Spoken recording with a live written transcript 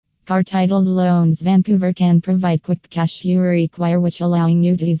Car Title Loans Vancouver can provide quick cash you require, which allowing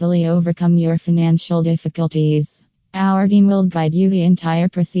you to easily overcome your financial difficulties. Our team will guide you the entire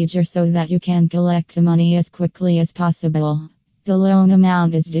procedure so that you can collect the money as quickly as possible. The loan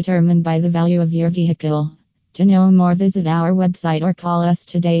amount is determined by the value of your vehicle. To know more, visit our website or call us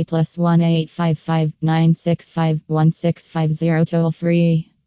today +1 855 965 1650 toll free.